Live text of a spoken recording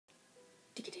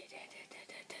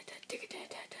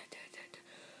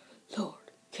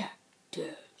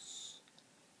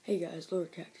Hey guys,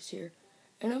 Lord Cactus here,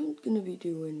 and I'm gonna be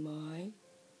doing my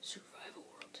survival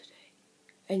world today.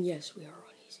 And yes, we are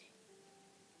on easy.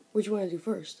 What you wanna do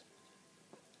first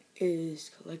is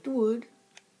collect the wood,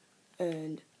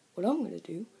 and what I'm gonna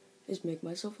do is make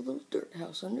myself a little dirt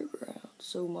house underground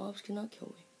so mobs cannot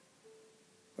kill me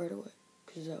right away,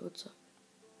 because that would suck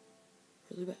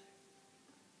really bad.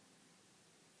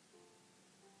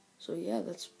 So yeah,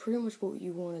 that's pretty much what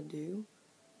you wanna do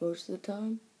most of the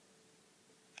time.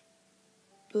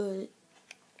 But,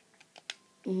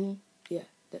 yeah,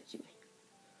 that's you.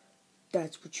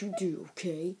 That's what you do,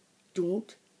 okay?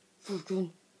 Don't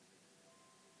freaking...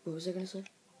 What was I gonna say?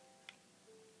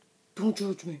 Don't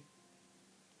judge me.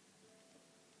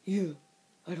 Yeah,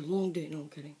 I had a long day. No, I'm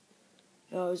kidding.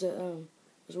 No, I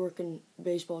was working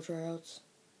baseball tryouts.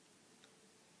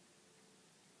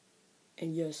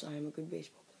 And yes, I am a good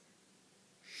baseball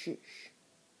player. Shush.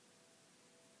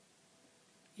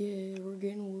 Yeah, we're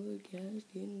getting wood, guys,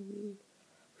 getting wood.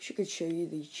 Wish I could show you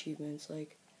the achievements,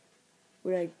 like,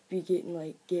 would I be getting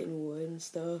wood and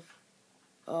stuff?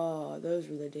 Oh, those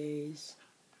were the days.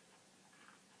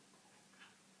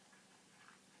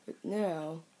 But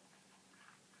now...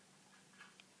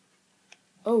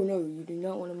 Oh no, you do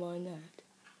not want to mind that.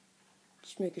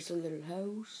 Just make us a little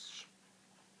house.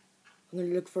 I'm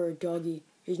gonna look for a doggy.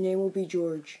 His name will be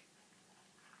George.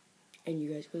 And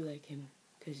you guys will like him,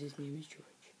 because his name is George.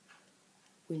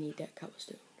 We need that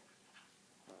cobblestone.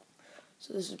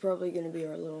 So this is probably going to be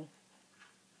our little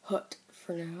hut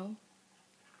for now,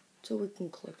 so we can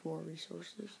collect more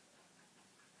resources.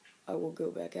 I will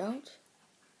go back out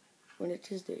when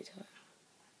it is daytime.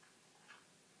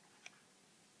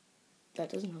 That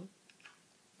doesn't help.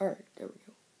 Alright, there we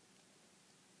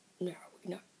go.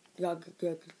 Now,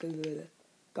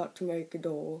 got to make a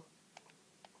door.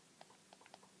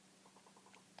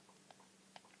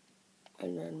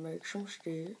 And then make some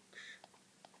sticks.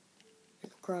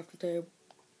 Make a crafting table.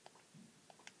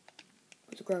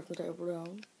 Put the crafting table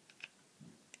down.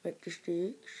 Make the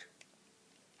sticks.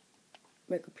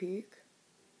 Make a pick.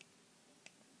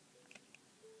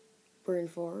 Brain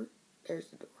fart. There's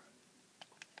the door.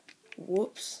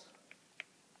 Whoops.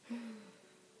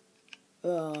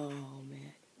 Oh,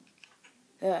 man.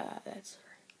 Ah, that's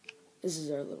her. This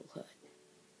is our little hut.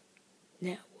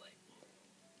 Now what?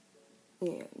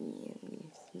 Yeah,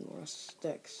 more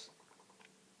sticks.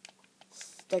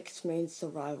 Sticks means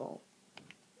survival.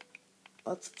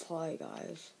 Let's play,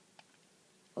 guys.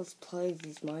 Let's play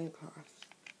these Minecraft.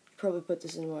 Probably put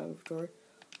this in my inventory.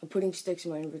 I'm putting sticks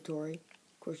in my inventory.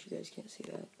 Of course, you guys can't see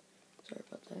that. Sorry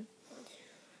about that.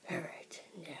 Alright,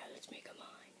 now let's make a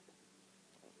mine.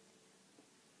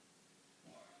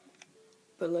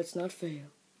 But let's not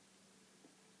fail.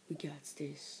 We got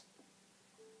this.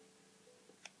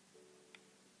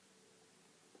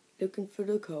 Looking for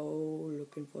the coal,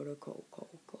 looking for the coal.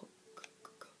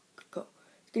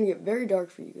 It's gonna get very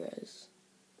dark for you guys.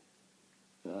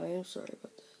 No, I am sorry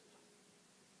about that.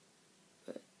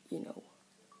 But, you know,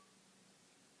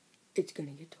 it's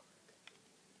gonna get dark.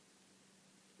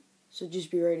 So just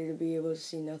be ready to be able to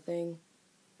see nothing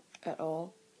at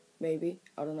all. Maybe.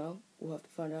 I don't know. We'll have to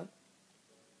find out.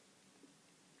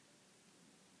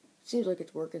 Seems like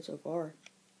it's working so far.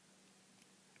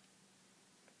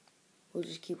 We'll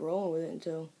just keep rolling with it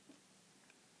until...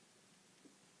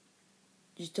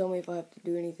 Just tell me if I have to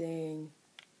do anything.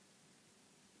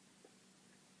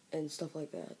 And stuff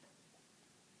like that.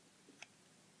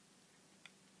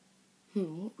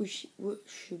 What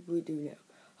should we do now?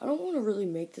 I don't want to really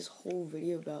make this whole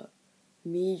video about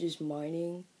me just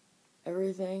mining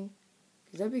everything,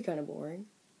 because that'd be kind of boring.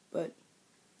 But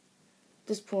at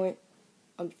this point,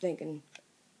 I'm thinking,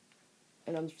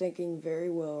 and I'm thinking very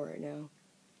well right now.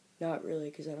 Not really,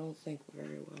 because I don't think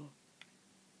very well.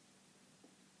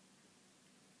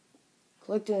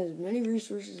 Collecting as many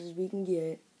resources as we can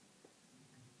get.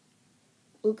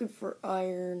 Looking for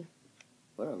iron.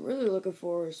 What I'm really looking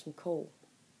for is some coal.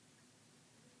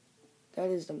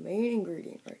 That is the main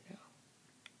ingredient right now.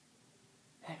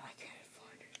 And I can't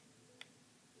find it.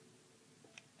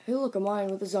 Hey look, a mine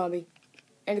with a zombie.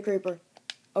 And a creeper.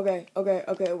 Okay,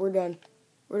 we're done.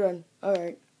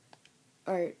 Alright.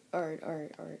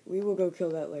 We will go kill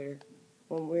that later.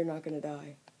 When we're not gonna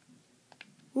die.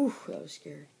 Whew, that was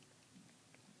scary.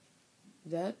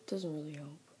 That doesn't really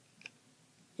help.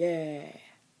 Yeah.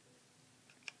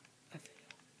 I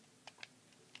failed.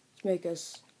 Let's make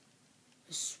us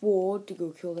a sword to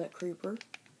go kill that creeper.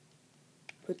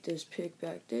 Put this pig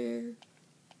back there.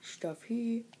 Stuff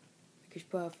here. Make a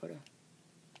spot for the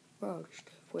frog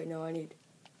stuff. Wait, no, I need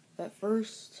that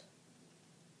first.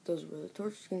 Those are where the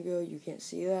torch is gonna go. You can't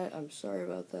see that. I'm sorry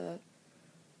about that.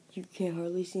 You can't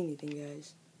hardly see anything,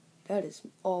 guys. That is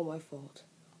all my fault.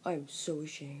 I am so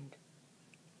ashamed.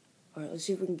 Alright, let's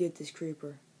see if we can get this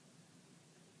creeper.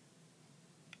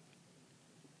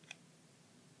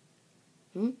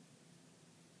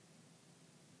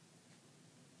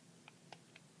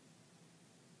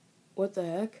 What the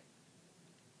heck?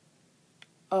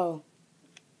 Oh.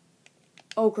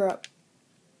 Oh, crap.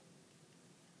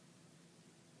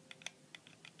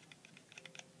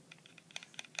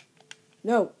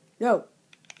 No, no.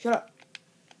 Shut up.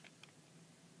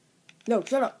 No,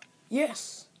 shut up.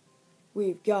 Yes.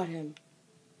 We've got him.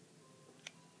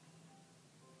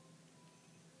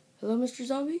 Hello, Mr.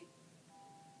 Zombie?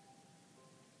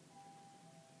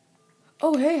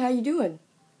 Oh, hey, how you doing?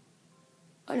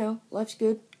 I know, life's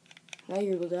good. Now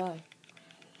you will die.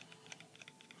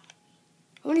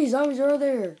 How many zombies are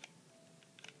there?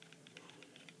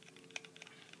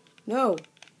 No.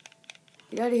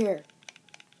 Get out of here.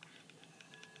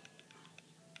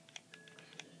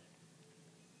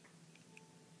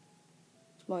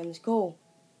 Let's mine this coal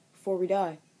before we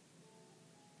die.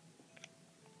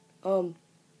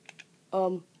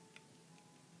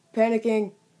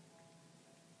 Panicking.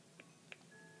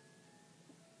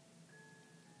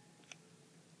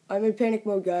 I'm in panic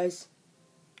mode, guys.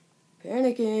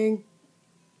 Panicking.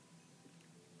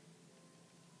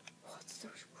 What's the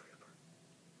creeper?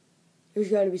 There's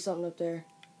got to be something up there.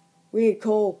 We need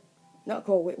coal. Not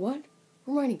coal. Wait, what?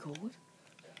 We're mining coal. What?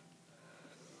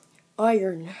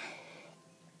 Iron.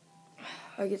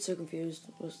 I get so confused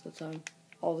most of the time.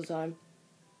 All the time.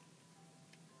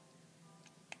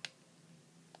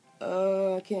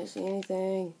 I can't see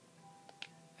anything.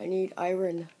 I need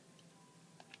iron.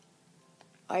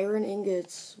 Iron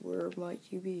ingots. Where might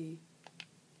you be?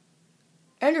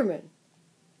 Enderman.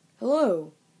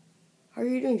 Hello. How are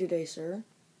you doing today, sir?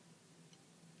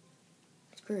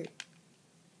 That's great.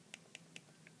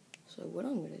 So what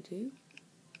I'm going to do,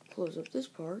 close up this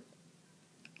part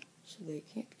so they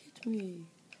can't get me.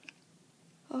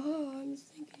 Haha, I'm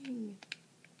thinking.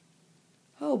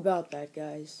 How about that,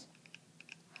 guys?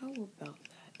 How about that?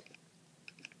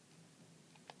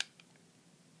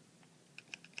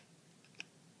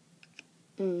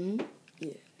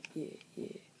 Yeah.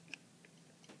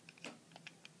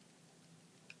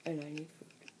 And I need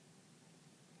food.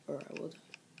 Or I will die.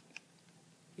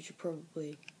 We should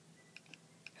probably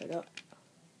head up.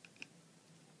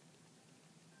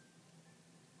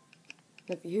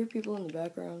 Now, if you hear people in the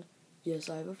background, yes,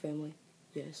 I have a family.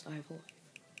 Yes, I have a life.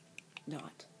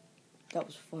 Not. That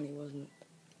was funny, wasn't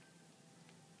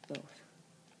it? No.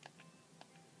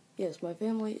 Yes, my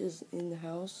family is in the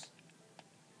house.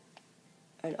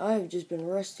 And I have just been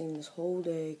resting this whole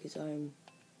day because I'm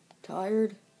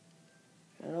tired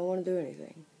and I don't want to do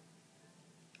anything.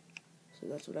 So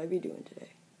that's what I'd be doing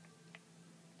today.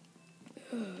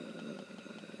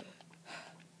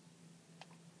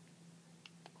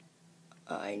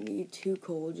 I need 2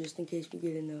 coal just in case we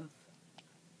get enough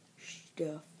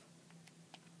stuff.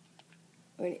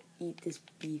 I'm gonna eat this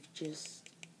beef just...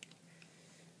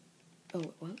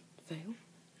 Oh, what? Fail?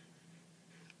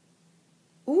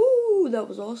 Ooh, that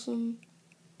was awesome.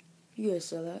 You guys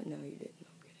saw that? No, you didn't. No,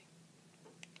 I'm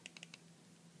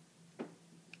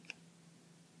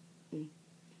kidding.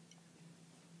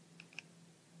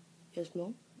 Yes,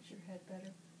 Mom? Is your head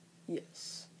better?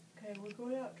 Yes. Okay, we're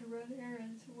going out to run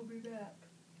errands. We'll be back.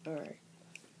 Alright.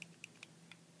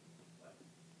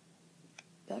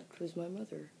 That was my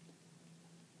mother.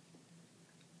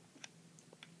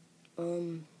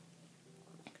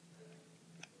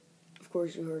 Of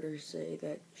course you heard her say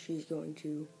that she's going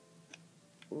to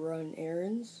run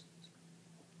errands.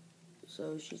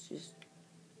 So she's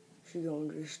going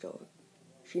to start.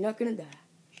 She's not gonna die.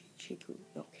 She could.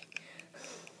 Okay.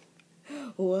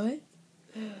 What?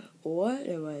 What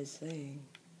am I saying?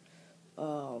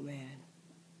 Oh man.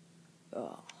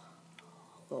 Oh.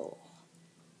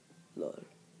 Lord.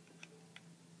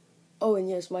 Oh, and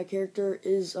yes, my character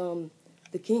is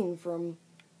the king from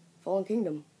Fallen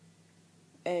Kingdom,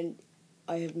 and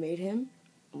I have made him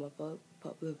on my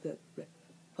public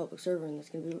server, and that's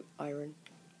gonna be Iron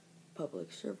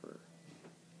public server.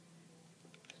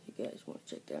 So you guys want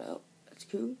to check that out? That's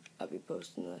cool. I'll be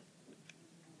posting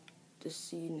the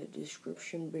seed in the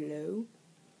description below.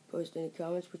 Post any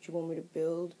comments what you want me to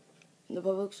build in the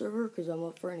public server, because I'm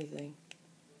up for anything.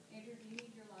 Andrew, do you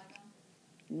need your light on?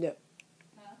 No.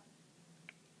 Huh?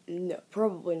 No,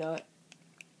 probably not.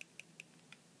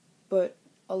 But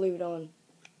I'll leave it on.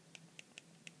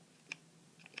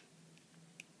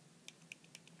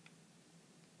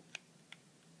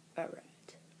 Alright.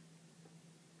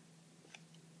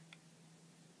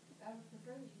 I would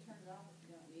prefer that you turn it off if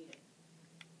you don't need it.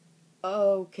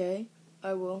 Okay,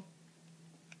 I will.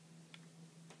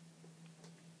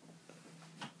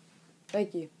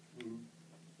 Thank you.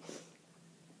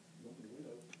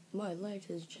 My light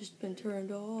has just been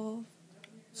turned off.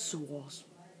 So awesome.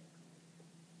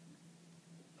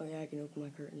 Oh yeah, I can open my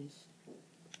curtains.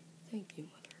 Thank you,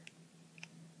 Mother.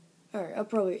 Alright, I'll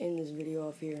probably end this video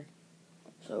off here.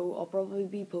 So I'll probably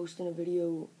be posting a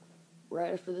video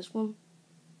right after this one.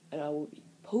 And I will be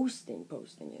posting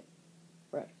it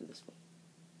right after this one.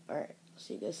 Alright, I'll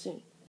see you guys soon.